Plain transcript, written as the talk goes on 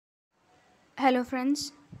Hello friends,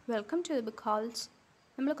 welcome to the book holes.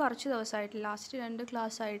 നമ്മൾ കുറച്ച് ദിവസമായിട്ട് ലാസ്റ്റ് 2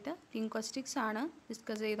 ക്ലാസ്സായിട്ട് ലിംഗ്വിസ്റ്റിക്സ് ആണ്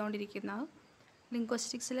ഡിസ്കസ് ചെയ്തുകൊണ്ടിരിക്കുന്നത്.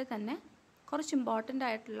 ലിംഗ്വിസ്റ്റിക്സിൽ തന്നെ കുറച്ച് ഇമ്പോർട്ടൻ്റ്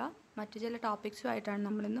ആയിട്ടുള്ള മറ്റു ചില ടോപ്പിക്സുമായിട്ടാണ്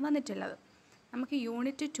നമ്മളിന്ന് വന്നിട്ടുള്ളത്. നമുക്ക്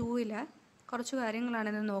യൂണിറ്റ് 2-ൽ കുറച്ച്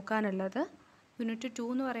കാര്യങ്ങളാണ് ഇന്ന് നോക്കാനുള്ളത്. യൂണിറ്റ് 2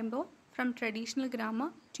 എന്ന് പറയുമ്പോൾ from traditional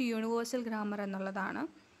grammar to universal grammar എന്നുള്ളതാണ്.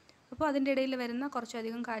 അപ്പോൾ അതിൻ്റെ ഇടയിൽ വരുന്ന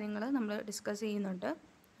കുറച്ചധികം കാര്യങ്ങൾ നമ്മൾ ഡിസ്കസ് ചെയ്യുന്നുണ്ട്.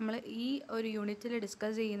 നമ്മൾ ഈ ഒരു യൂണിറ്റിൽ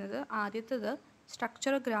ഡിസ്കസ് ചെയ്യുന്നത് ആദ്യത്തേത്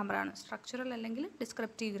സ്ട്രക്ചറൽ ഗ്രാമറാണ്. സ്ട്രക്ചറൽ അല്ലെങ്കിൽ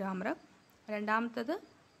ഡിസ്ക്രിപ്റ്റീവ് ഗ്രാമർ. രണ്ടാമത്തേത്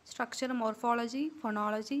സ്ട്രക്ചർ, മോർഫോളജി,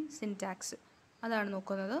 ഫോണോളജി, സിൻറ്റാക്സ് അതാണ്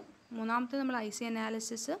നോക്കുന്നത്. മൂന്നാമത്തേത് നമ്മൾ IC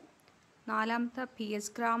അനാലിസിസ്. നാലാമത്തെ PS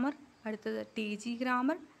ഗ്രാമർ. അടുത്തത് TG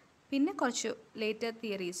ഗ്രാമർ. പിന്നെ കുറച്ച് later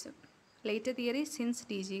theories since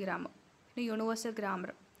TG grammar. പിന്നെ യൂണിവേഴ്സൽ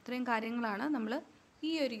ഗ്രാമർ. ഇത്രയും കാര്യങ്ങളാണ് നമ്മൾ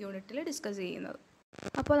ഈ ഒരു യൂണിറ്റിൽ ഡിസ്കസ് ചെയ്യുന്നത്.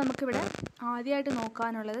 അപ്പോൾ നമുക്കിവിടെ ആദ്യമായിട്ട്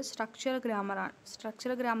നോക്കാനുള്ളത് സ്ട്രക്ചറൽ ഗ്രാമറാണ്.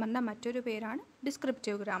 സ്ട്രക്ചറൽ ഗ്രാമറിൻ്റെ മറ്റൊരു പേരാണ്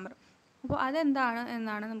ഡിസ്ക്രിപ്റ്റീവ് ഗ്രാമർ. അപ്പോൾ അതെന്താണ്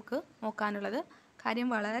എന്നാണ് നമുക്ക് നോക്കാനുള്ളത്. കാര്യം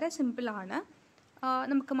വളരെ സിമ്പിളാണ്.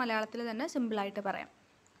 നമുക്ക് മലയാളത്തിൽ തന്നെ സിമ്പിളായിട്ട് പറയാം.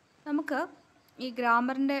 നമുക്ക് ഈ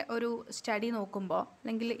ഗ്രാമറിൻ്റെ ഒരു സ്റ്റഡി നോക്കുമ്പോൾ,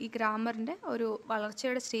 അല്ലെങ്കിൽ ഈ ഗ്രാമറിൻ്റെ ഒരു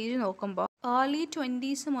വളർച്ചയുടെ സ്റ്റേജ് നോക്കുമ്പോൾ, ഏർലി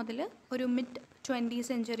 20s മുതൽ ഒരു മിഡ് 20th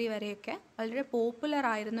സെഞ്ച്വറി വരെയൊക്കെ വളരെ പോപ്പുലർ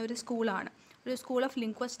ആയിരുന്ന ഒരു സ്കൂൾ ഓഫ്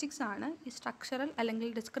ലിംഗ്വിസ്റ്റിക്സ് ആണ് ഈ സ്ട്രക്ചറൽ അല്ലെങ്കിൽ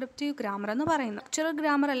ഡിസ്ക്രിപ്റ്റീവ് ഗ്രാമർ എന്ന് പറയുന്നത്. സ്ട്രക്ചറൽ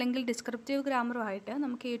ഗ്രാമർ അല്ലെങ്കിൽ ഡിസ്ക്രിപ്റ്റീവ് ഗ്രാമറുമായിട്ട്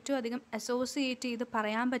നമുക്ക് ഏറ്റവും അധികം അസോസിയേറ്റ് ചെയ്ത്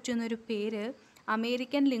പറയാൻ പറ്റുന്ന ഒരു പേര്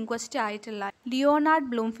അമേരിക്കൻ ലിംഗ്വിസ്റ്റ് ആയിട്ടുള്ള ലിയോണാർഡ്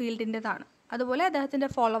ബ്ലൂംഫീൽഡിൻ്റെതാണ്. അതുപോലെ അദ്ദേഹത്തിൻ്റെ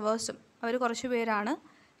ഫോളോവേഴ്സും, അവർ കുറച്ച് പേരാണ്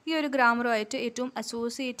ഈ ഒരു ഗ്രാമറുമായിട്ട് ഏറ്റവും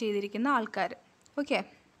അസോസിയേറ്റ് ചെയ്തിരിക്കുന്ന ആൾക്കാർ. ഓക്കെ,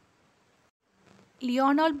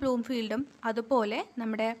 ലിയോണാർഡ് ബ്ലൂംഫീൽഡും അതുപോലെ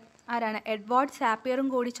നമ്മുടെ എഡ്വേർഡ് സാപ്പിയറും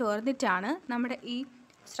കൂടി ചേർന്നിട്ടാണ് നമ്മുടെ ഈ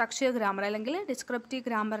സ്ട്രക്ചർ ഗ്രാമർ അല്ലെങ്കിൽ ഡിസ്ക്രിപ്റ്റീവ്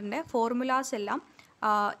ഗ്രാമറിൻ്റെ ഫോർമുലാസ് എല്ലാം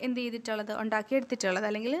ഉണ്ടാക്കിയെടുത്തിട്ടുള്ളത്,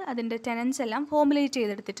 അല്ലെങ്കിൽ അതിൻ്റെ ടെനൻസ് എല്ലാം ഫോർമുലേറ്റ്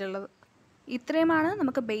ചെയ്തെടുത്തിട്ടുള്ളത്. ഇത്രയുമാണ്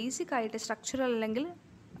നമുക്ക് ബേസിക് ആയിട്ട് സ്ട്രക്ചറൽ അല്ലെങ്കിൽ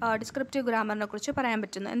ഡിസ്ക്രിപ്റ്റീവ് ഗ്രാമറിനെ കുറിച്ച് പറയാൻ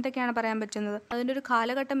പറ്റുന്നത്. എന്തൊക്കെയാണ് പറയാൻ പറ്റുന്നത്? അതിൻ്റെ ഒരു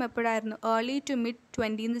കാലഘട്ടം എപ്പോഴായിരുന്നു? Early to mid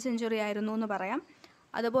 20th century ആയിരുന്നു എന്ന് പറയാം.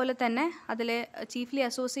 അതുപോലെ തന്നെ അതിൽ ചീഫ്ലി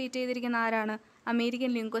അസോസിയേറ്റ് ചെയ്തിരിക്കുന്ന ആരാണ്?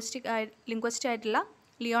 അമേരിക്കൻ ലിംഗ്വിസ്റ്റ് ആയിട്ടുള്ള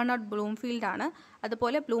ലിയോണാർഡ് ബ്ലൂംഫീൽഡാണ്.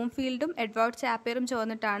 അതുപോലെ ബ്ലൂംഫീൽഡും എഡ്വേർഡ് സാപ്പിയറും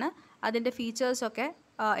ചേർന്നിട്ടാണ് അതിൻ്റെ ഫീച്ചേഴ്സൊക്കെ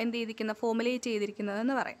ഫോർമുലേറ്റ്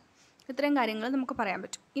ചെയ്തിരിക്കുന്നതെന്ന് പറയാം. ഇത്രയും കാര്യങ്ങൾ നമുക്ക് പറയാൻ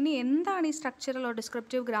പറ്റും. ഇനി എന്താണ് ഈ സ്ട്രക്ചറൽ ഓർ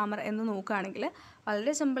ഡിസ്ക്രിപ്റ്റീവ് ഗ്രാമർ എന്ന് നോക്കുകയാണെങ്കിൽ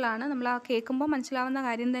വളരെ സിമ്പിളാണ്. നമ്മൾ ആ കേൾക്കുമ്പോൾ മനസ്സിലാവുന്ന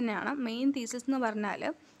കാര്യം തന്നെയാണ്. മെയിൻ തീസിസ് എന്ന് പറഞ്ഞാൽ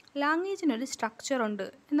ലാംഗ്വേജിനൊരു സ്ട്രക്ചർ ഉണ്ട്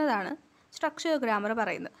എന്നതാണ് സ്ട്രക്ചർ ഗ്രാമർ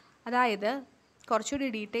പറയുന്നത്. അതായത് കുറച്ചുകൂടി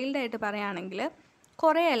ഡീറ്റെയിൽഡ് ആയിട്ട് പറയുകയാണെങ്കിൽ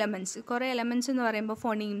കുറേ എലമെൻറ്റ്സ് എന്ന് പറയുമ്പോൾ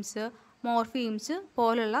ഫോണീംസ്, മോർഫീംസ്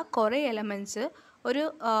പോലുള്ള കുറേ എലമെൻറ്റ്സ്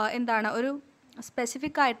ഒരു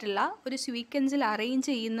സ്പെസിഫിക് ആയിട്ടുള്ള ഒരു സീക്വൻസിൽ അറേഞ്ച്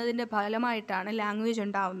ചെയ്യുന്നതിൻ്റെ ഫലമായിട്ടാണ് ലാംഗ്വേജ്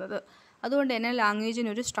ഉണ്ടാവുന്നത്. അതുകൊണ്ട് തന്നെ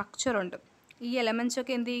ലാംഗ്വേജിനൊരു സ്ട്രക്ചറുണ്ട്. ഈ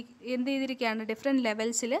എലമെൻറ്റ്സൊക്കെ എന്ത് ചെയ്തിരിക്കുകയാണ്? ഡിഫറെൻറ്റ്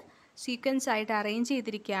ലെവൽസിൽ സീക്വൻസ് ആയിട്ട് അറേഞ്ച്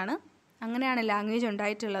ചെയ്തിരിക്കുകയാണ്. അങ്ങനെയാണ് ലാംഗ്വേജ്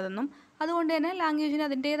ഉണ്ടായിട്ടുള്ളതെന്നും അതുകൊണ്ട് തന്നെ ലാംഗ്വേജിന്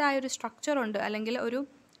അതിൻ്റേതായ ഒരു സ്ട്രക്ചറുണ്ട്, അല്ലെങ്കിൽ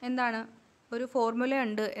ഒരു ഫോർമുല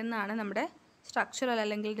ഉണ്ട് എന്നാണ് നമ്മുടെ സ്ട്രക്ചറൽ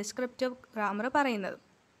അല്ലെങ്കിൽ ഡിസ്ക്രിപ്റ്റീവ് ഗ്രാമർ പറയുന്നത്.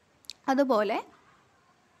 അതുപോലെ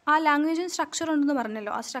ആ ലാംഗ്വേജിന് സ്ട്രക്ചർ ഉണ്ടെന്ന്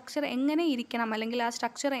പറഞ്ഞല്ലോ, ആ സ്ട്രക്ചർ എങ്ങനെ ഇരിക്കണം അല്ലെങ്കിൽ ആ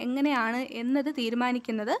സ്ട്രക്ചർ എങ്ങനെയാണ് എന്നത്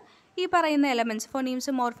തീരുമാനിക്കുന്നത് ഈ പറയുന്ന എലമെൻറ്റ്സ്,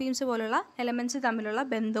 ഫോണീംസ്, മോർഫീംസ് പോലുള്ള എലമെൻറ്റ്സ് തമ്മിലുള്ള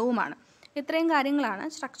ബന്ധവുമാണ്. ഇത്രയും കാര്യങ്ങളാണ്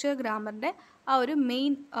സ്ട്രക്ചർ ഗ്രാമറിൻ്റെ ആ ഒരു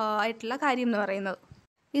മെയിൻ ആയിട്ടുള്ള കാര്യം എന്ന് പറയുന്നത്.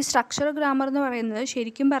 ഈ സ്ട്രക്ചർ ഗ്രാമർ എന്ന് പറയുന്നത്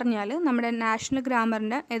ശരിക്കും പറഞ്ഞാൽ നമ്മുടെ നാഷണൽ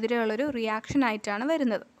ഗ്രാമറിൻ്റെ എതിരെയുള്ളൊരു റിയാക്ഷൻ ആയിട്ടാണ്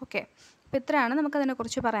വരുന്നത്. ഓക്കെ, അപ്പോൾ ഇത്രയാണ്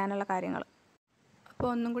നമുക്കതിനെക്കുറിച്ച് പറയാനുള്ള കാര്യങ്ങൾ. അപ്പോൾ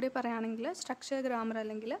ഒന്നും കൂടി പറയുകയാണെങ്കിൽ സ്ട്രക്ചർ ഗ്രാമർ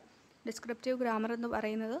അല്ലെങ്കിൽ ഡിസ്ക്രിപ്റ്റീവ് ഗ്രാമർ എന്ന്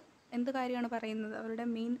പറയുന്നത് എന്ത് കാര്യമാണ് പറയുന്നത്? അവരുടെ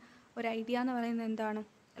മെയിൻ ഒരു ഐഡിയ എന്ന് പറയുന്നത് എന്താണ്?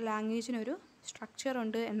 ലാംഗ്വേജിനൊരു സ്ട്രക്ചർ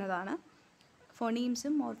ഉണ്ട് എന്നതാണ്.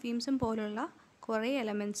 ഫോണീംസും മോർഫീംസും പോലുള്ള കുറേ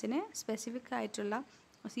എലമെൻറ്റ്സിനെ സ്പെസിഫിക് ആയിട്ടുള്ള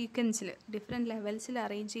സീക്വൻസിൽ ഡിഫറെൻറ്റ് ലെവൽസിൽ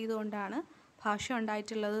അറേഞ്ച് ചെയ്തുകൊണ്ടാണ് ഭാഷ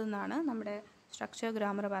ഉണ്ടായിട്ടുള്ളത് എന്നാണ് നമ്മുടെ സ്ട്രക്ചർ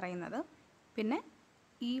ഗ്രാമർ പറയുന്നത്. പിന്നെ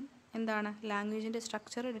ഈ ലാംഗ്വേജിൻ്റെ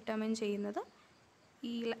സ്ട്രക്ചർ ഡിറ്റർമിൻ ചെയ്യുന്നത്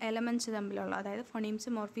ഈ എലമെൻറ്റ്സ് തമ്മിലുള്ള, അതായത് ഫോണീംസ്,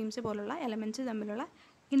 മോർഫീംസ് പോലുള്ള എലമെൻറ്റ്സ് തമ്മിലുള്ള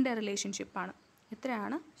ഇൻ്റർ റിലേഷൻഷിപ്പാണ്.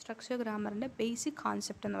 ഇത്രയാണ് സ്ട്രക്ചർ ഗ്രാമറിൻ്റെ ബേസിക്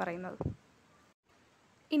കോൺസെപ്റ്റ് എന്ന് പറയുന്നത്.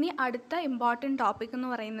 ഇനി അടുത്ത ഇമ്പോർട്ടൻറ്റ് ടോപ്പിക് എന്ന്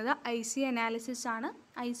പറയുന്നത് IC അനാലിസിസ് ആണ്.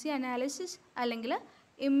 IC അനാലിസിസ് അല്ലെങ്കിൽ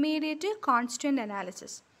ഇമ്മീഡിയറ്റ് കോൺസ്റ്റൻറ്റ്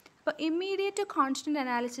അനാലിസിസ്. അപ്പോൾ ഇമ്മീഡിയറ്റ് കോൺസ്റ്റൻറ്റ്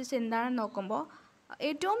അനാലിസിസ് എന്താണെന്ന് നോക്കുമ്പോൾ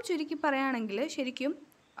ഏറ്റവും ചുരുക്കി പറയുകയാണെങ്കിൽ ശരിക്കും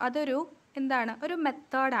അതൊരു ഒരു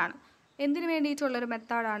മെത്തേഡാണ്. എന്തിനു വേണ്ടിയിട്ടുള്ളൊരു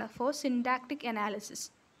മെത്തേഡാണ്? Four syntactic analysis.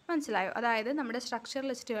 മനസ്സിലായോ? അതായത് നമ്മുടെ സ്ട്രക്ചർ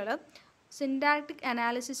ലിസ്റ്റുകൾ സിൻറ്റാക്റ്റിക്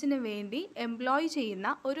അനാലിസിസിന് വേണ്ടി എംപ്ലോയ് ചെയ്യുന്ന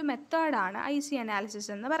ഒരു മെത്തേഡാണ് IC അനാലിസിസ്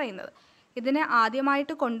എന്ന് പറയുന്നത്. ഇതിനെ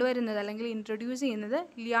ആദ്യമായിട്ട് കൊണ്ടുവരുന്നത് അല്ലെങ്കിൽ ഇൻട്രൊഡ്യൂസ് ചെയ്യുന്നത്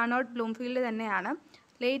ലിയോണാർഡ് ബ്ലൂംഫീൽഡ് തന്നെയാണ്.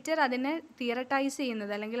 ലേറ്റർ അതിനെ തിയറട്ടൈസ്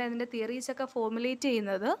ചെയ്യുന്നത് അല്ലെങ്കിൽ അതിൻ്റെ തിയറീസൊക്കെ ഫോർമുലേറ്റ്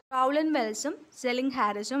ചെയ്യുന്നത് റൗളൻ വെൽസും സെലിംഗ്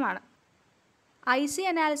ഹാരിസുമാണ്. IC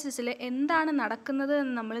അനാലിസിസിൽ എന്താണ് നടക്കുന്നത്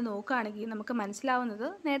എന്ന് നമ്മൾ നോക്കുകയാണെങ്കിൽ നമുക്ക് മനസ്സിലാവുന്നത്,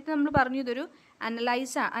 നേരത്തെ നമ്മൾ പറഞ്ഞു ഇതൊരു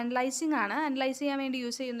അനലൈസിങ് ആണ്, അനലൈസ് ചെയ്യാൻ വേണ്ടി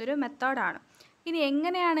യൂസ് ചെയ്യുന്നൊരു മെത്തേഡാണ്. ഇനി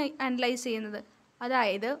എങ്ങനെയാണ് അനലൈസ് ചെയ്യുന്നത്?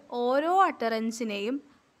 അതായത് ഓരോ അട്ടറൻസിനെയും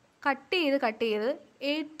കട്ട് ചെയ്ത്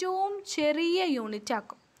ഏറ്റവും ചെറിയ യൂണിറ്റ്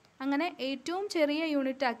ആക്കും. അങ്ങനെ ഏറ്റവും ചെറിയ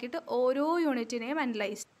യൂണിറ്റ് ആക്കിയിട്ട് ഓരോ യൂണിറ്റിനെയും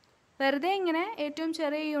അനലൈസ്. വെറുതെ ഇങ്ങനെ ഏറ്റവും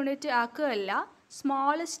ചെറിയ unit ആക്കുകയല്ല,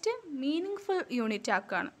 smallest meaning full unit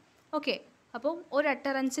ആക്കുകയാണ്. ഓക്കെ, അപ്പം ഒരു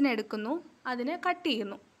അട്ടറൻസിനെ എടുക്കുന്നു, അതിനെ കട്ട്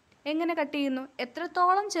ചെയ്യുന്നു. എങ്ങനെ കട്ട് ചെയ്യുന്നു?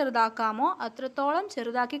 എത്രത്തോളം ചെറുതാക്കാമോ അത്രത്തോളം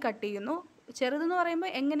ചെറുതാക്കി കട്ട് ചെയ്യുന്നു. ചെറുതെന്ന്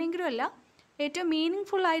പറയുമ്പോൾ എങ്ങനെയെങ്കിലും അല്ല, ഏറ്റവും മീനിങ്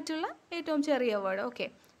ഫുൾ ആയിട്ടുള്ള ഏറ്റവും ചെറിയ വേർഡ്. ഓക്കെ,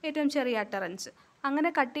 ഏറ്റവും ചെറിയ അട്ടറൻസ്. അങ്ങനെ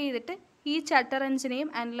കട്ട് ചെയ്തിട്ട് ഈച്ച് അട്ടറൻസിനെയും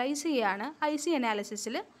അനലൈസ് ചെയ്യുകയാണ് IC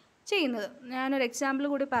അനാലിസിസിൽ ചെയ്യുന്നത്. ഞാനൊരു എക്സാമ്പിൾ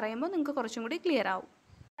കൂടി പറയുമ്പോൾ നിങ്ങൾക്ക് കുറച്ചും കൂടി ക്ലിയർ ആവും.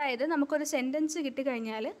 അതായത് നമുക്കൊരു സെൻറ്റൻസ്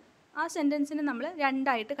കിട്ടിക്കഴിഞ്ഞാൽ ആ സെൻറ്റൻസിനെ നമ്മൾ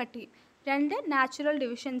രണ്ടായിട്ട് കട്ട് ചെയ്യും. 2 നാച്ചുറൽ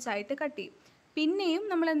ഡിവിഷൻസ് ആയിട്ട് കട്ട് ചെയ്യും. പിന്നെയും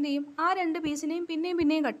നമ്മൾ എന്ത് ചെയ്യും? ആ 2 പീസിനെയും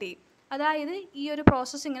പിന്നെയും കട്ട് ചെയ്യും. അതായത് ഈ ഒരു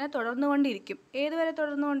പ്രോസസ്സ് ഇങ്ങനെ തുടർന്നുകൊണ്ടിരിക്കും. ഏതുവരെ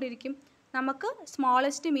തുടർന്നുകൊണ്ടിരിക്കും? നമുക്ക്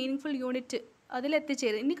സ്മോളസ്റ്റ് മീനിങ് ഫുൾ യൂണിറ്റ്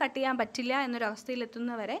അതിലെത്തിച്ചേരും. ഇനി കട്ട് ചെയ്യാൻ പറ്റില്ല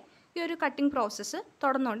എന്നൊരവസ്ഥയിലെത്തുന്നവരെ ഈ ഒരു cutting process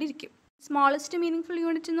തുടർന്നുകൊണ്ടിരിക്കും. Smallest meaning full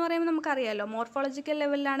unit എന്ന് പറയുമ്പോൾ നമുക്കറിയാമല്ലോ, മോർഫോളജിക്കൽ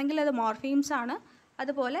ലെവലിലാണെങ്കിൽ അത് മോർഫീംസ് ആണ്,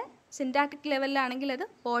 അതുപോലെ സിൻറ്റാക്റ്റിക് ലെവലിലാണെങ്കിൽ അത്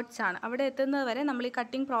വേർഡ്സ് ആണ്. അവിടെ എത്തുന്നതുവരെ നമ്മൾ ഈ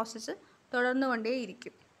കട്ടിങ് പ്രോസസ്സ്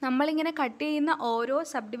തുടർന്നുകൊണ്ടേയിരിക്കും. നമ്മളിങ്ങനെ കട്ട് ചെയ്യുന്ന ഓരോ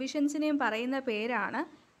സബ് ഡിവിഷൻസിനെയും പറയുന്ന പേരാണ്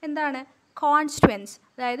എന്താണ്? കോൺസ്റ്റുവൻസ്.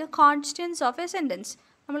 അതായത് കോൺസ്റ്റുവൻസ് ഓഫ് എ സെൻറ്റൻസ്.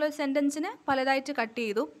 നമ്മളൊരു സെൻറ്റൻസിനെ പലതായിട്ട് കട്ട്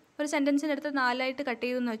ചെയ്തു. ഒരു സെൻറ്റൻസിനെടുത്ത് 4 ആയിട്ട് കട്ട്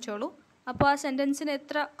ചെയ്തു എന്ന് വെച്ചോളൂ. അപ്പോൾ ആ സെൻറ്റൻസിന്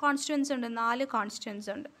എത്ര കോൺസ്റ്റുവൻസ് ഉണ്ട്? 4 കോൺസ്റ്റുവൻസ്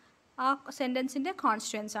ഉണ്ട്. ആ സെൻറ്റൻസിൻ്റെ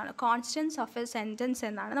കോൺസ്റ്റുവൻസ് ആണ് കോൺസ്റ്റുവൻസ് ഓഫ് എ സെൻറ്റൻസ്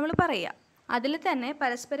എന്നാണ് നമ്മൾ പറയുക. അതിൽ തന്നെ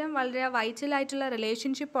പരസ്പരം വളരെ വൈറ്റലായിട്ടുള്ള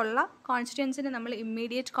റിലേഷൻഷിപ്പ് ഉള്ള കോൺസ്റ്റുവൻസിനെ നമ്മൾ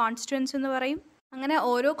ഇമ്മീഡിയറ്റ് കോൺസ്റ്റുവൻസ് എന്ന് പറയും. അങ്ങനെ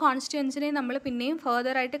ഓരോ കോൺസ്റ്റുവൻസിനെയും നമ്മൾ പിന്നെയും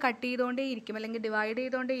ഫർദറായിട്ട് കട്ട് ചെയ്തുകൊണ്ടേയിരിക്കും, അല്ലെങ്കിൽ ഡിവൈഡ്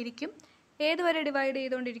ചെയ്തുകൊണ്ടേയിരിക്കും. ഏതുവരെ ഡിവൈഡ്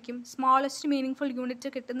ചെയ്തുകൊണ്ടിരിക്കും? സ്മോളസ്റ്റ് മീനിങ് ഫുൾ യൂണിറ്റ്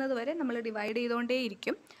കിട്ടുന്നത് വരെ നമ്മൾ ഡിവൈഡ്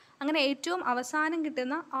ചെയ്തുകൊണ്ടേയിരിക്കും. അങ്ങനെ ഏറ്റവും അവസാനം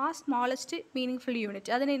കിട്ടുന്ന ആ സ്മോളസ്റ്റ് മീനിങ് ഫുൾ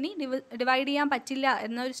യൂണിറ്റ്, അതിനെ ഇനി ഡിവൈഡ് ചെയ്യാൻ പറ്റില്ല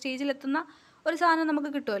എന്നൊരു സ്റ്റേജിലെത്തുന്ന ഒരു സാധനം നമുക്ക്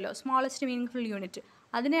കിട്ടുമല്ലോ, സ്മോളസ്റ്റ് മീനിങ് ഫുൾ യൂണിറ്റ്.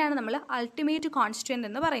 അതിനെയാണ് നമ്മൾ അൾട്ടിമേറ്റ് കോൺസ്റ്റുവൻ്റ്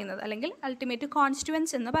എന്ന് പറയുന്നത്, അല്ലെങ്കിൽ അൾട്ടിമേറ്റ്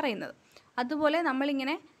കോൺസ്റ്റുവൻസ് എന്ന് പറയുന്നത്. അതുപോലെ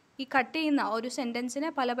നമ്മളിങ്ങനെ ഈ കട്ട് ചെയ്യുന്ന ഒരു സെൻറ്റൻസിനെ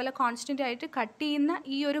പല പല കോൺസ്റ്റൻ്റ് ആയിട്ട് കട്ട് ചെയ്യുന്ന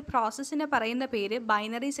ഈ ഒരു പ്രോസസ്സിനെ പറയുന്ന പേര്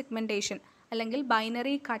ബൈനറി സെഗ്മെൻറ്റേഷൻ അല്ലെങ്കിൽ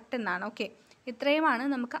ബൈനറി കട്ട് എന്നാണ്. ഓക്കെ, ഇത്രയുമാണ്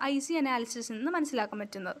നമുക്ക് IC അനാലിസിസ് എന്ന് മനസ്സിലാക്കാൻ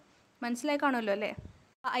പറ്റുന്നത്. മനസ്സിലായി കാണുമല്ലോ അല്ലേ?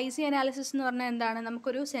 IC അനാലിസിസ് എന്ന് പറഞ്ഞാൽ എന്താണ്?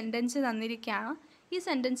 നമുക്കൊരു സെൻറ്റൻസ് തന്നിരിക്കുകയാണ്, ഈ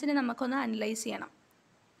സെൻറ്റൻസിനെ നമുക്കൊന്ന് അനലൈസ് ചെയ്യണം.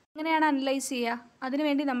 എങ്ങനെയാണ് അനലൈസ് ചെയ്യുക?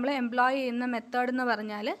 അതിനുവേണ്ടി നമ്മൾ എംപ്ലോയ് ചെയ്യുന്ന മെത്തേഡ് എന്ന്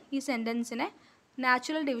പറഞ്ഞാൽ ഈ സെൻറ്റൻസിനെ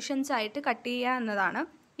നാച്ചുറൽ ഡിവിഷൻസ് ആയിട്ട് കട്ട് ചെയ്യുക എന്നതാണ്.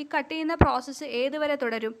 ഈ കട്ട് ചെയ്യുന്ന പ്രോസസ്സ് ഏതുവരെ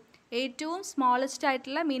തുടരും? ഏറ്റവും സ്മോളസ്റ്റ്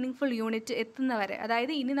ആയിട്ടുള്ള മീനിങ് ഫുൾ യൂണിറ്റ് എത്തുന്നവരെ.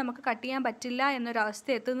 അതായത് ഇനി നമുക്ക് കട്ട് ചെയ്യാൻ പറ്റില്ല എന്നൊരവസ്ഥ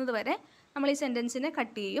എത്തുന്നത് വരെ നമ്മൾ ഈ സെൻറ്റൻസിനെ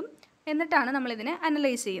കട്ട് ചെയ്യും. എന്നിട്ടാണ് നമ്മളിതിനെ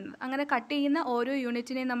അനലൈസ് ചെയ്യുന്നത്. അങ്ങനെ കട്ട് ചെയ്യുന്ന ഓരോ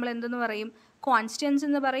യൂണിറ്റിനെയും നമ്മൾ എന്തെന്ന് പറയും? കോൺസ്റ്റൻസ്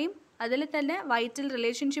എന്ന് പറയും. അതിൽ തന്നെ വൈറ്റൽ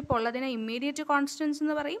റിലേഷൻഷിപ്പ് ഉള്ളതിനെ ഇമ്മീഡിയറ്റ് കോൺസ്റ്റൻസ്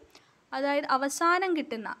എന്ന് പറയും. അതായത് അവസാനം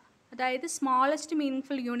കിട്ടുന്ന, അതായത് സ്മോളസ്റ്റ് മീനിങ്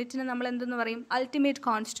ഫുൾ യൂണിറ്റിനെ നമ്മൾ എന്തെന്ന് പറയും? അൾട്ടിമേറ്റ്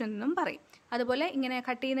കോൺസ്റ്റൻ്റ് എന്നും പറയും. അതുപോലെ ഇങ്ങനെ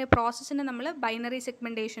കട്ട് ചെയ്യുന്ന പ്രോസസ്സിനെ നമ്മൾ ബൈനറി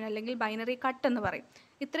സെഗ്മെൻറ്റേഷൻ അല്ലെങ്കിൽ ബൈനറി കട്ട് എന്ന് പറയും.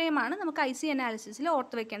 ഇത്രയുമാണ് നമുക്ക് IC അനാലിസിസിൽ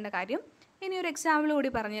ഓർത്ത് വെക്കേണ്ട കാര്യം. ഇനി ഒരു എക്സാമ്പിൾ കൂടി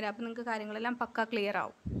പറഞ്ഞുതരാം, അപ്പോൾ നിങ്ങൾക്ക് കാര്യങ്ങളെല്ലാം പക്ക ക്ലിയർ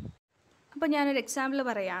ആവും. അപ്പോൾ ഞാനൊരു എക്സാമ്പിൾ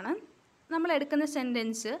പറയുകയാണ്. നമ്മൾ എടുക്കുന്ന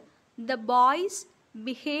sentence the boys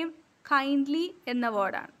behave kindly എന്ന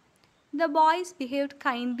വേർഡാണ്. ദ ബോയ്സ് ബിഹേവ്ഡ്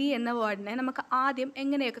കൈൻഡ്ലി എന്ന വേർഡിനെ നമുക്ക് ആദ്യം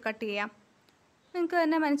എങ്ങനെയൊക്കെ കട്ട് ചെയ്യാം? നിങ്ങൾക്ക്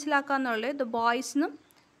തന്നെ മനസ്സിലാക്കാമെന്നുള്ളത് ദ ബോയ്സിനും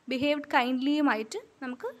ബിഹേവ്ഡ് കൈൻഡ്ലിയുമായിട്ട്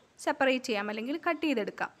നമുക്ക് സെപ്പറേറ്റ് ചെയ്യാം അല്ലെങ്കിൽ കട്ട്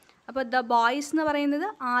ചെയ്തെടുക്കാം. അപ്പോൾ ദ ബോയ്സ് എന്ന് പറയുന്നത്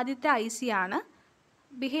ആദ്യത്തെ IC ആണ്,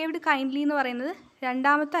 ബിഹേവ്ഡ് കൈൻഡ്ലി എന്ന് പറയുന്നത്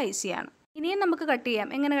രണ്ടാമത്തെ IC ആണ്. ഇനിയും നമുക്ക് കട്ട് ചെയ്യാം.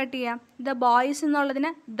 എങ്ങനെ കട്ട് ചെയ്യാം? ദ ബോയ്സ്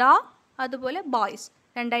എന്നുള്ളതിന് ദ, അതുപോലെ ബോയ്സ്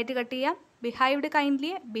രണ്ടായിട്ട് കട്ട് ചെയ്യാം. ബിഹേവ്ഡ്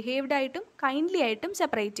കൈൻഡ്ലിയെ ബിഹേവ്ഡ് ആയിട്ടും കൈൻഡ്ലി ആയിട്ടും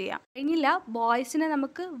സെപ്പറേറ്റ് ചെയ്യാം. കഴിഞ്ഞില്ല, ബോയ്സിനെ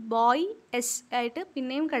നമുക്ക് ബോയ് ആയിട്ട്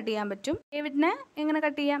പിന്നെയും കട്ട് ചെയ്യാൻ പറ്റും. ബിഹേവ്ഡിനെ എങ്ങനെ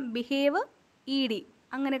കട്ട് ചെയ്യാം? ബിഹേവ് ED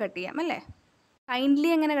അങ്ങനെ കട്ട് ചെയ്യാം അല്ലേ? കൈൻഡ്ലി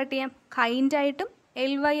എങ്ങനെ കട്ട് ചെയ്യാം? കൈൻഡായിട്ടും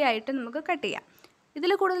LY ആയിട്ടും നമുക്ക് കട്ട് ചെയ്യാം.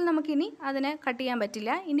 ഇതിൽ കൂടുതൽ നമുക്കിനി അതിനെ കട്ട് ചെയ്യാൻ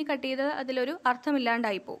പറ്റില്ല. ഇനി കട്ട് ചെയ്തത് അതിലൊരു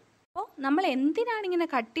അർത്ഥമില്ലാണ്ടായി പോകും. അപ്പോൾ നമ്മൾ എന്തിനാണ് ഇങ്ങനെ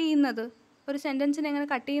കട്ട് ചെയ്യുന്നത്? ഒരു സെൻറ്റൻസിനെ എങ്ങനെ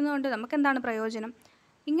കട്ട് ചെയ്യുന്നതുകൊണ്ട് നമുക്ക് എന്താണ് പ്രയോജനം?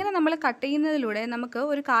 ഇങ്ങനെ നമ്മൾ കട്ട് ചെയ്യുന്നതിലൂടെ നമുക്ക്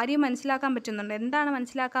ഒരു കാര്യം മനസ്സിലാക്കാൻ പറ്റുന്നുണ്ട്. എന്താണ്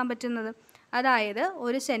മനസ്സിലാക്കാൻ പറ്റുന്നത്? അതായത്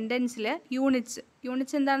ഒരു സെൻറ്റൻസിൽ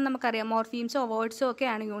യൂണിറ്റ്സ് എന്താണെന്ന് നമുക്കറിയാം. മോർഫീംസോ വേർഡ്സോ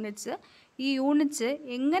ഒക്കെയാണ് യൂണിറ്റ്സ്. ഈ യൂണിറ്റ്സ്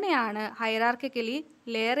എങ്ങനെയാണ് ഹൈറാർക്കിക്കലി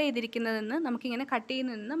ലെയർ ചെയ്തിരിക്കുന്നതെന്ന് നമുക്കിങ്ങനെ കട്ട്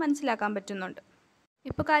ചെയ്യുന്നതെന്ന് മനസ്സിലാക്കാൻ പറ്റുന്നുണ്ട്.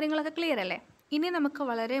 ഇപ്പോൾ കാര്യങ്ങളൊക്കെ ക്ലിയർ അല്ലേ? ഇനി നമുക്ക്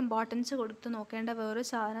വളരെ ഇമ്പോർട്ടൻസ് കൊടുത്ത് നോക്കേണ്ട വേറൊരു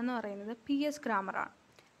സാധനം എന്ന് പറയുന്നത് PS ഗ്രാമറാണ്.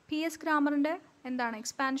 പി എസ് ഗ്രാമറിൻ്റെ എന്താണ്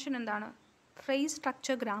എക്സ്പാൻഷൻ എന്താണ്? ഫ്രേസ്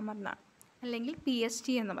സ്ട്രക്ചർ ഗ്രാമർ എന്നാണ്, അല്ലെങ്കിൽ പി എസ്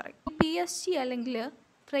ടി എന്ന് പറയും. പി എസ് ടി അല്ലെങ്കിൽ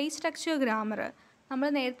ഫ്രേസ് സ്ട്രക്ചർ ഗ്രാമർ നമ്മൾ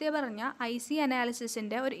നേരത്തെ പറഞ്ഞ ഐ സി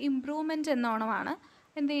അനാലിസിസിൻ്റെ ഒരു ഇംപ്രൂവ്മെൻറ്റ് എന്നോണമാണ്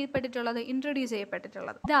എന്ത് ചെയ്യപ്പെട്ടിട്ടുള്ളത്, ഇൻട്രൊഡ്യൂസ്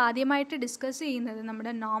ചെയ്യപ്പെട്ടിട്ടുള്ളത്. ഇത് ആദ്യമായിട്ട് ഡിസ്കസ് ചെയ്യുന്നത്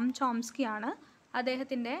നമ്മുടെ നോം ചോംസ്കിയാണ്.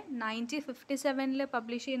 അദ്ദേഹത്തിൻ്റെ 1957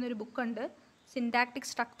 പബ്ലിഷ് ചെയ്യുന്നൊരു ബുക്കുണ്ട്, സിൻടാക്റ്റിക്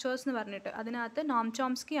സ്ട്രക്ചേഴ്സ് എന്ന് പറഞ്ഞിട്ട്. അതിനകത്ത് നോം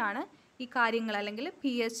ചോംസ്കിയാണ് ഈ കാര്യങ്ങൾ അല്ലെങ്കിൽ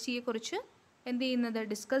പി എസ് ടിയെ കുറിച്ച് എന്ത് ചെയ്യുന്നത്,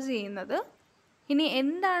 ഡിസ്കസ് ചെയ്യുന്നത്. ഇനി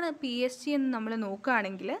എന്താണ് പി എസ് ടി എന്ന് നമ്മൾ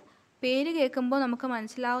നോക്കുകയാണെങ്കിൽ, പേര് കേൾക്കുമ്പോൾ നമുക്ക്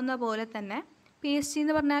മനസ്സിലാവുന്ന പോലെ തന്നെ പി എസ് ടി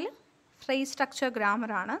എന്ന് പറഞ്ഞാൽ ഫ്രേസ് സ്ട്രക്ചർ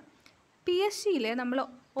ഗ്രാമറാണ്. പി എസ് ടിയിൽ നമ്മൾ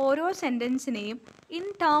ഓരോ സെൻറ്റൻസിനെയും ഇൻ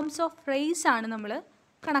ടേംസ് ഓഫ് ഫ്രേസ് ആണ് നമ്മൾ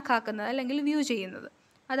കണക്കാക്കുന്നത് അല്ലെങ്കിൽ വ്യൂ ചെയ്യുന്നത്.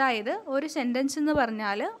 അതായത് ഒരു സെൻറ്റൻസ് എന്ന്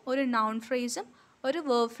പറഞ്ഞാൽ ഒരു നൗൺ ഫ്രേസും ഒരു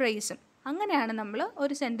വേർബ് ഫ്രേസും, അങ്ങനെയാണ് നമ്മൾ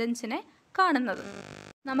ഒരു സെൻറ്റൻസിനെ കാണുന്നത്.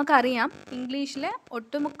 നമുക്കറിയാം ഇംഗ്ലീഷിലെ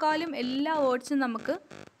ഒട്ടുമുക്കാലും എല്ലാ വേർഡ്സും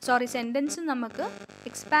സെൻറ്റൻസും നമുക്ക്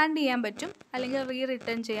എക്സ്പാൻഡ് ചെയ്യാൻ പറ്റും അല്ലെങ്കിൽ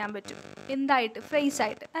റിട്ടേൺ ചെയ്യാൻ പറ്റും. എന്തായിട്ട്?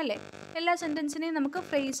 ഫ്രേസായിട്ട് അല്ലേ? എല്ലാ സെൻറ്റൻസിനെയും നമുക്ക്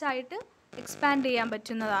ഫ്രേസായിട്ട് എക്സ്പാൻഡ് ചെയ്യാൻ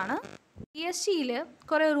പറ്റുന്നതാണ്. പി എസ് സിയിൽ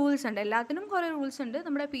കുറേ റൂൾസ് ഉണ്ട്, എല്ലാത്തിനും കുറേ റൂൾസ് ഉണ്ട്.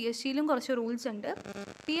 നമ്മുടെ പി എസ് സിയിലും കുറച്ച് റൂൾസ് ഉണ്ട്.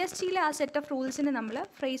 പി എസ് സിയിലെ ആ സെറ്റ് ഓഫ് റൂൾസിന് നമ്മൾ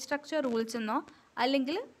ഫ്രേസ് സ്ട്രക്ചർ റൂൾസ് എന്നോ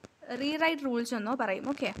അല്ലെങ്കിൽ റീറൈറ്റ് റൂൾസ് എന്നോ പറയും.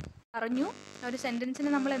 ഓക്കെ, പറഞ്ഞു ഒരു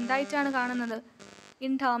സെൻറ്റൻസിനെ നമ്മൾ എന്തായിട്ടാണ് കാണുന്നത്?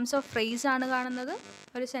 ഇൻ ടേംസ് ഓഫ് ഫ്രേസ് ആണ് കാണുന്നത്.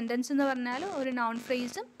 ഒരു സെൻറ്റൻസ് എന്ന് പറഞ്ഞാൽ ഒരു നൗൺ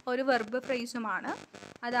ഫ്രേസും ഒരു വെർബ് ഫ്രേസുമാണ്.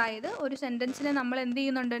 അതായത് ഒരു സെൻറ്റൻസിനെ നമ്മൾ എന്ത്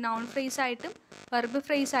ചെയ്യുന്നുണ്ട്, നൗൺ ഫ്രേസായിട്ടും വെർബ്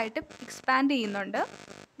ഫ്രേസായിട്ടും എക്സ്പാൻഡ് ചെയ്യുന്നുണ്ട്.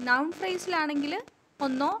 നൗൺ ഫ്രേസിലാണെങ്കിൽ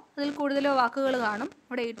ഒന്നോ അതിൽ കൂടുതലോ വാക്കുകൾ കാണും.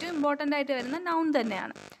 അവിടെ ഏറ്റവും ഇമ്പോർട്ടൻ്റ് ആയിട്ട് വരുന്ന നൗൺ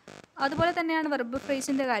തന്നെയാണ്. അതുപോലെ തന്നെയാണ് വെർബ്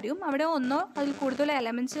ഫ്രേസിൻ്റെ കാര്യവും. അവിടെ ഒന്നോ അതിൽ കൂടുതലോ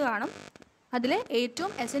എലമെൻറ്റ്സ് കാണും. അതിൽ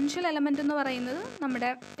ഏറ്റവും എസെൻഷ്യൽ എലമെൻ്റ് എന്ന് പറയുന്നത് നമ്മുടെ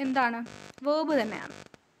എന്താണ്, വേർബ് തന്നെയാണ്.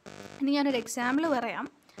 ഇനി ഞാനൊരു എക്സാമ്പിൾ പറയാം.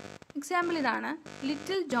 എക്സാമ്പിൾ ഇതാണ്,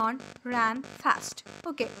 little John Rann fast.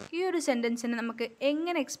 Okay, ഈ ഒരു സെൻറ്റൻസിനെ നമുക്ക്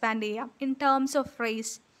എങ്ങനെ എക്സ്പാൻഡ് ചെയ്യാം ഇൻ ടേംസ് ഓഫ്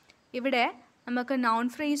ഫ്രേസ്? ഇവിടെ നമുക്ക് നൗൺ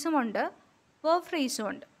ഫ്രേസും ഉണ്ട്, വേർബ് ഫ്രേസും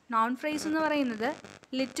ഉണ്ട്. നൗൺ ഫ്രേസ് എന്ന് പറയുന്നത്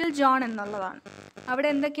ലിറ്റിൽ ജോൺ എന്നുള്ളതാണ്. അവിടെ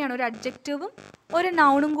എന്തൊക്കെയാണ്? ഒരു അഡ്ജക്റ്റീവും ഒരു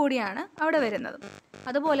നൗണും കൂടിയാണ് അവിടെ വരുന്നത്.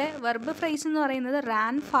 അതുപോലെ വെർബ് ഫ്രേസ് എന്ന് പറയുന്നത്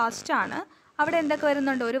റാൻ ഫാസ്റ്റ് ആണ്. അവിടെ എന്തൊക്കെ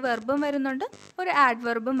വരുന്നുണ്ട്? ഒരു വെർബും വരുന്നുണ്ട്, ഒരു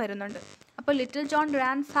ആഡ്വെർബും വരുന്നുണ്ട്. അപ്പോൾ ലിറ്റിൽ ജോൺ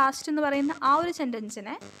റാൻ ഫാസ്റ്റ് എന്ന് പറയുന്ന ആ ഒരു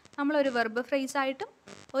സെൻറ്റൻസിനെ നമ്മളൊരു വെർബ് ഫ്രേസായിട്ടും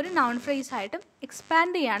ഒരു നൗൺ ഫ്രേസായിട്ടും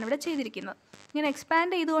എക്സ്പാൻഡ് ചെയ്യാണ് ഇവിടെ ചെയ്തിരിക്കുന്നത്. ഇങ്ങനെ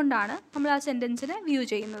എക്സ്പാൻഡ് ചെയ്തുകൊണ്ടാണ് നമ്മൾ ആ സെൻറ്റൻസിനെ വ്യൂ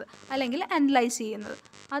ചെയ്യുന്നത് അല്ലെങ്കിൽ അനലൈസ് ചെയ്യുന്നത്.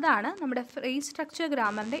 അതാണ് നമ്മുടെ ഫ്രേസ് സ്ട്രക്ചർ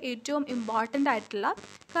ഗ്രാമറിൻ്റെ ഏറ്റവും ഇമ്പോർട്ടൻ്റ് ആയിട്ടുള്ള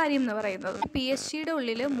കാര്യം എന്ന് പറയുന്നത്. പി എസ് സിയുടെ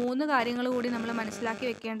ഉള്ളിൽ 3 കാര്യങ്ങൾ കൂടി നമ്മൾ മനസ്സിലാക്കി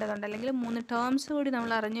വെക്കേണ്ടതുണ്ട്, അല്ലെങ്കിൽ 3 ടേംസ് കൂടി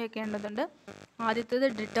നമ്മൾ അറിഞ്ഞു വെക്കേണ്ടതുണ്ട്. ആദ്യത്തേത്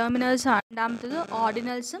ഡിറ്റർമിനേഴ്സാണ്, രണ്ടാമത്തേത്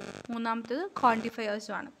ഓർഡിനൽസും, മൂന്നാമത്തേത്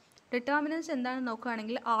ക്വാണ്ടിഫയേഴ്സുമാണ്. ഡിറ്റർമിനൻസ് എന്താണെന്ന്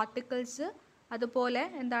നോക്കുകയാണെങ്കിൽ ആർട്ടിക്കിൾസ്, അതുപോലെ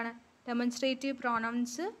എന്താണ് ഡെമോൺസ്ട്രേറ്റീവ്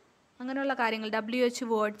പ്രൊനൗൺസ്, അങ്ങനെയുള്ള കാര്യങ്ങൾ, WH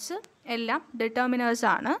വേർഡ്സ് എല്ലാം ഡിറ്റർമിനേഴ്സ്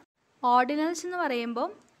ആണ്. ഓർഡിനൽസ് എന്ന് പറയുമ്പോൾ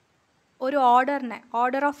ഒരു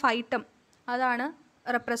ഓർഡർ ഓഫ് ഐറ്റം അതാണ്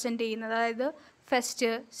റെപ്രസെൻ്റ് ചെയ്യുന്നത്. അതായത് first,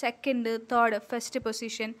 second, third, first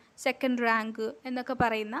position, second rank എന്നൊക്കെ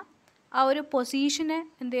പറയുന്ന ആ ഒരു പൊസിഷനെ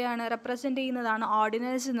റെപ്രസെൻ്റ് ചെയ്യുന്നതാണ്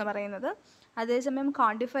ഓർഡിനൽസ് എന്ന് പറയുന്നത്. അതേസമയം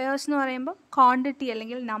ക്വാണ്ടിഫയേഴ്സ് എന്ന് പറയുമ്പോൾ ക്വാണ്ടിറ്റി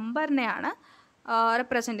അല്ലെങ്കിൽ നമ്പറിനെയാണ്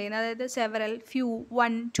റെപ്രസെൻ്റ് ചെയ്യുന്നത്. അതായത് സെവറൽ, ഫ്യൂ,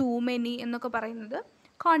 1, 2, മെനി എന്നൊക്കെ പറയുന്നത്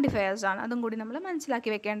ക്വാണ്ടിഫയേഴ്സ് ആണ്. അതും കൂടി നമ്മൾ മനസ്സിലാക്കി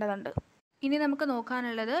വെക്കേണ്ടതുണ്ട്. ഇനി നമുക്ക്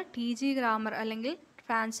നോക്കാനുള്ളത് TG ഗ്രാമർ അല്ലെങ്കിൽ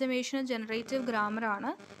ട്രാൻസ്ഫോർമേഷണൽ ജനറേറ്റീവ് ഗ്രാമറാണ്.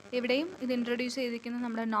 ഇവിടെയും ഇത് ഇൻട്രൊഡ്യൂസ് ചെയ്തിരിക്കുന്നത്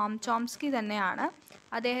നമ്മുടെ നോം ചോംസ്കി തന്നെയാണ്.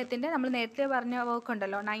 അദ്ദേഹത്തിൻ്റെ നമ്മൾ നേരത്തെ പറഞ്ഞ വർക്ക്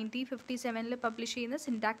ഉണ്ടല്ലോ, 1957 പബ്ലിഷ് ചെയ്യുന്ന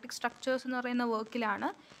സിൻടാക്റ്റിക് സ്ട്രക്ചേഴ്സ് എന്ന് പറയുന്ന വർക്കിലാണ്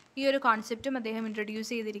ഈ ഒരു കോൺസെപ്റ്റും അദ്ദേഹം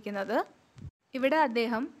ഇൻട്രൊഡ്യൂസ് ചെയ്തിരിക്കുന്നത്. ഇവിടെ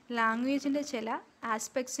അദ്ദേഹം ലാംഗ്വേജിൻ്റെ ചില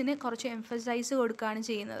ആസ്പെക്ട്സിന് കുറച്ച് എംഫസൈസ് കൊടുക്കുകയാണ്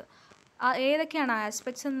ചെയ്യുന്നത്. ഏതൊക്കെയാണ്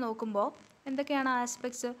ആസ്പെക്ട്സ് എന്ന് നോക്കുമ്പോൾ എന്തൊക്കെയാണ്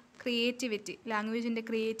ആസ്പെക്ട്സ്? ക്രിയേറ്റിവിറ്റി,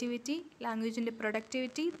 ലാംഗ്വേജിൻ്റെ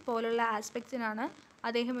പ്രൊഡക്ടിവിറ്റി പോലുള്ള ആസ്പെക്ട്സിനാണ്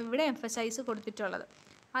അദ്ദേഹം ഇവിടെ എംഫസൈസ് കൊടുത്തിട്ടുള്ളത്.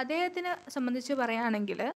 അദ്ദേഹത്തിനെ സംബന്ധിച്ച്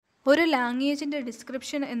പറയുകയാണെങ്കിൽ ഒരു ലാംഗ്വേജിൻ്റെ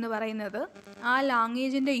ഡിസ്ക്രിപ്ഷൻ എന്ന് പറയുന്നത് ആ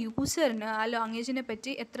ലാംഗ്വേജിൻ്റെ യൂസറിന് ആ ലാംഗ്വേജിനെ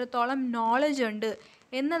പറ്റി എത്രത്തോളം നോളജ് ഉണ്ട്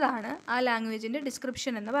എന്നതാണ് ആ ലാംഗ്വേജിൻ്റെ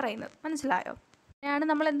ഡിസ്ക്രിപ്ഷൻ എന്ന് പറയുന്നത്. മനസ്സിലായോ? അങ്ങനെയാണ്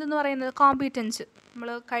നമ്മൾ എന്തെന്ന് പറയുന്നത്, കോമ്പീറ്റൻസ്. നമ്മൾ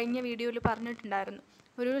കഴിഞ്ഞ വീഡിയോയിൽ പറഞ്ഞിട്ടുണ്ടായിരുന്നു,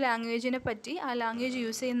 ഒരു ലാംഗ്വേജിനെ പറ്റി ആ ലാംഗ്വേജ്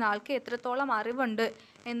യൂസ് ചെയ്യുന്ന ആൾക്ക് എത്രത്തോളം അറിവുണ്ട്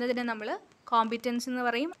എന്നതിനെ നമ്മൾ കോമ്പീറ്റൻസ് എന്ന്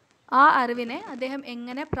പറയും. ആ അറിവിനെ അദ്ദേഹം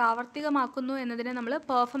എങ്ങനെ പ്രാവർത്തികമാക്കുന്നു എന്നതിനെ നമ്മൾ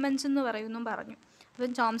പെർഫോമൻസ് എന്ന് പറയുമെന്നും പറഞ്ഞു.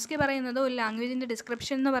 അപ്പം ചോംസ്കി പറയുന്നത് ഒരു ലാംഗ്വേജിൻ്റെ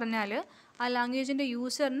ഡിസ്ക്രിപ്ഷൻ എന്ന് പറഞ്ഞാൽ ആ ലാംഗ്വേജിൻ്റെ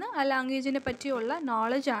യൂസറിന് ആ ലാംഗ്വേജിനെ പറ്റിയുള്ള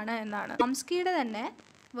നോളജാണ് എന്നാണ്. ചോംസ്കിയുടെ തന്നെ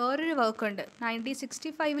വേറൊരു വർക്കുണ്ട്,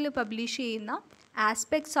 1965 പബ്ലിഷ് ചെയ്യുന്ന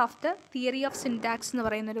aspects of the theory of syntax എന്ന്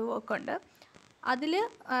പറയുന്നൊരു വർക്കുണ്ട്. അതിൽ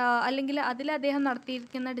അദ്ദേഹം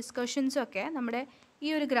നടത്തിയിരിക്കുന്ന ഡിസ്കഷൻസൊക്കെ നമ്മുടെ ഈ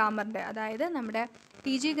ഒരു ഗ്രാമറിൻ്റെ, അതായത് നമ്മുടെ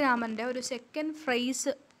TG ഗ്രാമറിൻ്റെ ഒരു സെക്കൻഡ്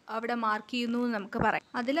ഫ്രേസ് അവിടെ മാർക്ക് ചെയ്യുന്നു എന്ന് നമുക്ക് പറയാം.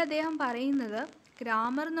 അതിൽ അദ്ദേഹം പറയുന്നത്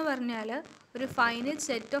ഗ്രാമർ എന്ന് പറഞ്ഞാൽ ഒരു ഫൈനൈറ്റ്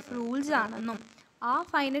സെറ്റ് ഓഫ് റൂൾസ് ആണെന്നും ആ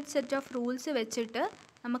ഫൈനൈറ്റ് സെറ്റ് ഓഫ് റൂൾസ് വെച്ചിട്ട്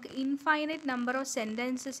നമുക്ക് ഇൻഫൈനൈറ്റ് നമ്പർ ഓഫ്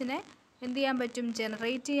സെൻറ്റൻസസിനെ എന്ത് ചെയ്യാൻ പറ്റും,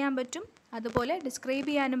 ജനറേറ്റ് ചെയ്യാൻ പറ്റും, അതുപോലെ ഡിസ്ക്രൈബ്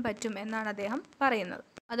ചെയ്യാനും പറ്റും എന്നാണ് അദ്ദേഹം പറയുന്നത്.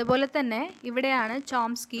 അതുപോലെ തന്നെ ഇവിടെയാണ്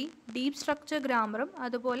ചോംസ്കി ഡീപ്പ് സ്ട്രക്ചർ ഗ്രാമറും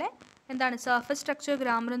അതുപോലെ എന്താണ് സർഫസ് സ്ട്രക്ചർ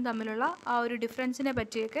ഗ്രാമറും തമ്മിലുള്ള ആ ഒരു ഡിഫറൻസിനെ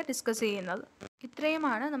പറ്റിയൊക്കെ ഡിസ്കസ് ചെയ്യുന്നത്.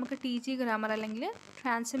 ഇത്രയുമാണ് നമുക്ക് TG ഗ്രാമർ അല്ലെങ്കിൽ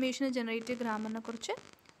ട്രാൻസ്ഫർമേഷൻ ജനറേറ്റീവ് ഗ്രാമറിനെ കുറിച്ച്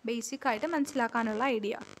ബേസിക് ആയിട്ട് മനസ്സിലാക്കാനുള്ള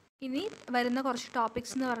ഐഡിയ. ഇനി വരുന്ന കുറച്ച്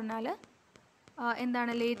ടോപ്പിക്സ് എന്ന് പറഞ്ഞാൽ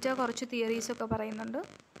എന്താണ് ലേറ്റർ കുറച്ച് തിയറീസൊക്കെ പറയുന്നുണ്ട്.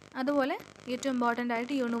 അതുപോലെ ഏറ്റവും ഇമ്പോർട്ടൻ്റ്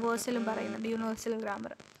ആയിട്ട് യൂണിവേഴ്സലും പറയുന്നുണ്ട്, യൂണിവേഴ്സൽ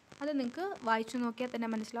ഗ്രാമർ. അത് നിങ്ങൾക്ക് വായിച്ചു നോക്കിയാൽ തന്നെ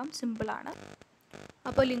മനസ്സിലാവും, സിമ്പിളാണ്.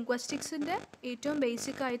 അപ്പോൾ ലിംഗ്വിസ്റ്റിക്സിൻ്റെ ഏറ്റവും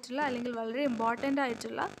ബേസിക് ആയിട്ടുള്ള അല്ലെങ്കിൽ വളരെ ഇമ്പോർട്ടൻ്റ്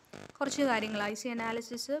ആയിട്ടുള്ള കുറച്ച് കാര്യങ്ങൾ IC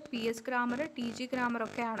analysis, PS grammar, TG grammar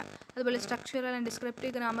ഒക്കെയാണ്. അതുപോലെ സ്ട്രക്ചറൽ ആൻഡ്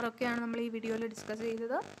ഡിസ്ക്രിപ്റ്റീവ് ഗ്രാമർ ഒക്കെയാണ് നമ്മൾ ഈ വീഡിയോയിൽ ഡിസ്കസ്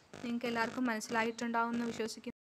ചെയ്തത്. നിങ്ങൾക്ക് എല്ലാവർക്കും മനസ്സിലായിട്ടുണ്ടാവും എന്ന് വിശ്വസിക്കുന്നു.